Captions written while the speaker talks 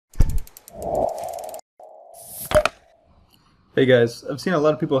Hey guys, I've seen a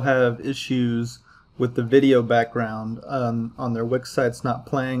lot of people have issues with the video background on their Wix sites not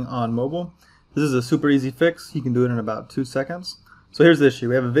playing on mobile. This is a super easy fix. You can do it in about 2 seconds. So here's the issue.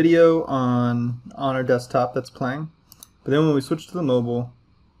 We have a video on our desktop that's playing, but then when we switch to the mobile,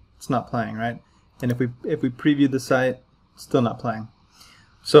 it's not playing, right? And if we preview the site, it's still not playing.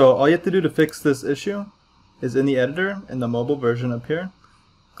 So all you have to do to fix this issue is in the editor, in the mobile version up here,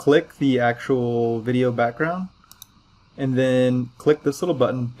 click the actual video background, and then click this little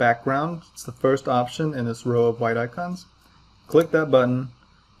button, background. It's the first option in this row of white icons. Click that button,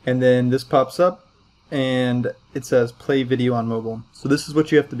 and then this pops up and it says play video on mobile. So this is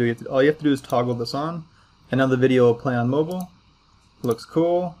what you have to do. All you have to do is toggle this on, and now the video will play on mobile. Looks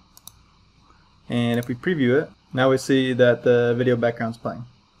cool. And if we preview it, now we see that the video background's playing.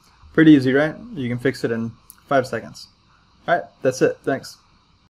 Pretty easy, right? You can fix it in 5 seconds. Alright, that's it. Thanks.